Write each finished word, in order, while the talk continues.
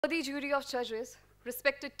Worthy jury of judges,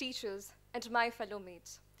 respected teachers, and my fellow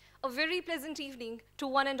mates, a very pleasant evening to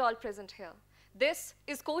one and all present here. This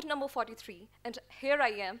is court number 43, and here I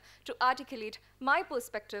am to articulate my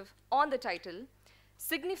perspective on the title,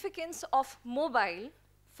 Significance of Mobile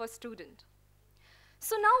for Student.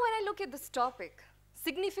 So now when I look at this topic,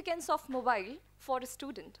 significance of mobile for a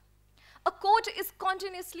student, a quote is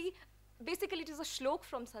continuously, basically it is a shlok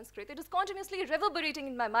from Sanskrit, it is continuously reverberating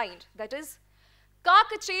in my mind, that is,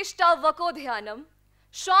 Kakacheshta vako dhyanam,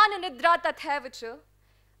 shan nidra tathaivacha,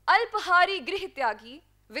 alpahari grihityagi,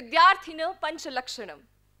 vidyarthina panchalakshanam.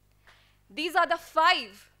 These are the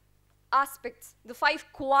 5 aspects, the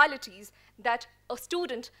 5 qualities that a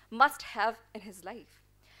student must have in his life.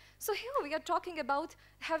 So here we are talking about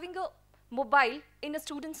having a mobile in a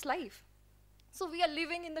student's life. So we are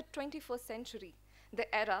living in the 21st century,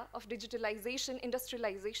 the era of digitalization,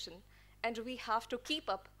 industrialization, and we have to keep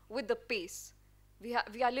up with the pace.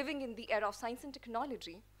 We are living in the era of science and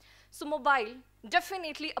technology. So mobile,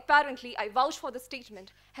 definitely, apparently, I vouch for the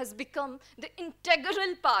statement, has become the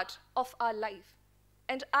integral part of our life.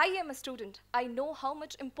 And I am a student. I know how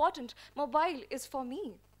much important mobile is for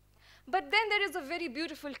me. But then there is a very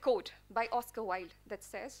beautiful quote by Oscar Wilde that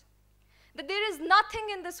says that there is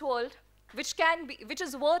nothing in this world which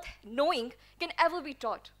is worth knowing, can ever be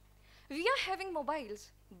taught. We are having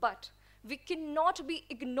mobiles, but we cannot be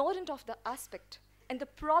ignorant of the aspect and the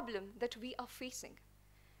problem that we are facing.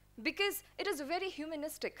 Because it is very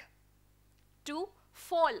humanistic to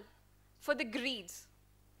fall for the greeds.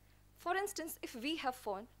 For instance, if we have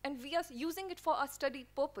phone and we are using it for our study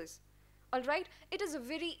purpose, all right, it is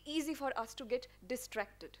very easy for us to get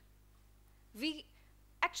distracted.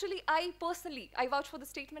 I personally vouch for the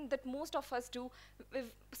statement that most of us do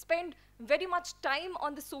spend very much time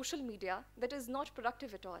on the social media that is not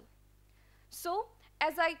productive at all. So,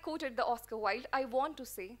 as I quoted the Oscar Wilde, I want to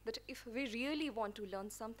say that if we really want to learn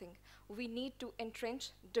something, we need to entrench,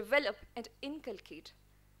 develop, and inculcate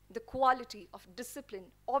the quality of discipline,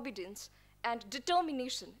 obedience, and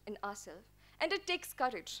determination in ourselves. And it takes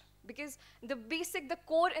courage, because the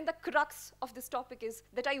core and the crux of this topic is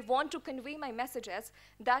that I want to convey my message as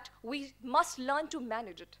that we must learn to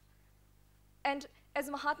manage it. And as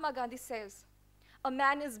Mahatma Gandhi says, a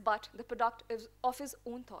man is but the product of his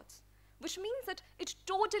own thoughts, which means that it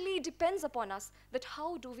totally depends upon us that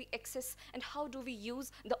how do we access and how do we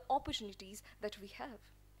use the opportunities that we have.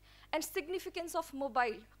 And significance of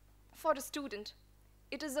mobile for a student,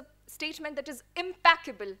 it is a statement that is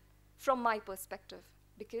impeccable from my perspective.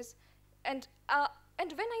 Because, and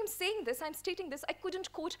when I'm saying this, I'm stating this, I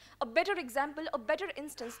couldn't quote a better example, a better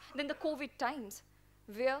instance than the COVID times,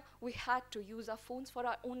 where we had to use our phones for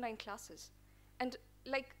our online classes. And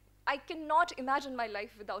like, I cannot imagine my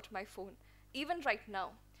life without my phone, even right now.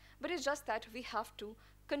 But it's just that we have to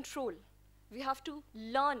control. We have to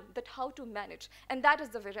learn that how to manage, and that is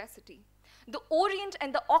the veracity. The Orient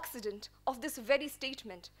and the Occident of this very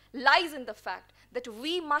statement lies in the fact that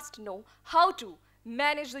we must know how to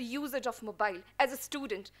manage the usage of mobile. As a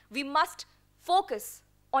student, we must focus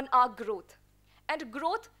on our growth. And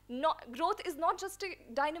growth is not just a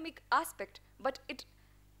dynamic aspect, but it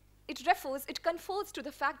confers to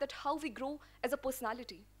the fact that how we grow as a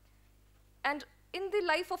personality. And in the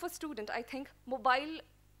life of a student, I think mobile,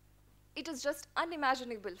 it is just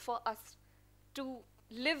unimaginable for us to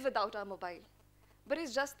live without our mobile. But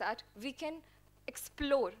it's just that we can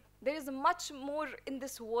explore. There is much more in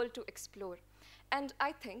this world to explore. And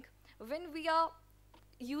I think when we are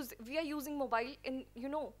using mobile,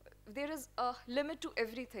 there is a limit to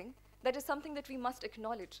everything. That is something that we must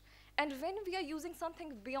acknowledge. And when we are using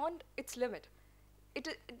something beyond its limit, it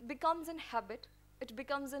becomes an habit, it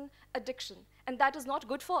becomes an addiction, and that is not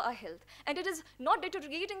good for our health. And it is not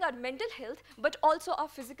deteriorating our mental health, but also our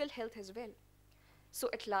physical health as well. So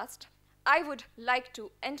at last, I would like to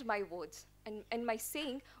end my words and my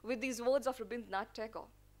saying with these words of Rabindranath Tagore.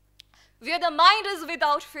 Where the mind is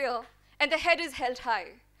without fear, and the head is held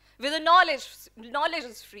high, where the knowledge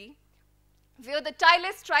is free, where the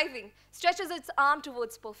tireless striving stretches its arm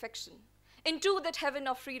towards perfection. Into that heaven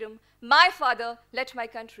of freedom, my Father, let my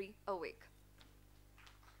country awake.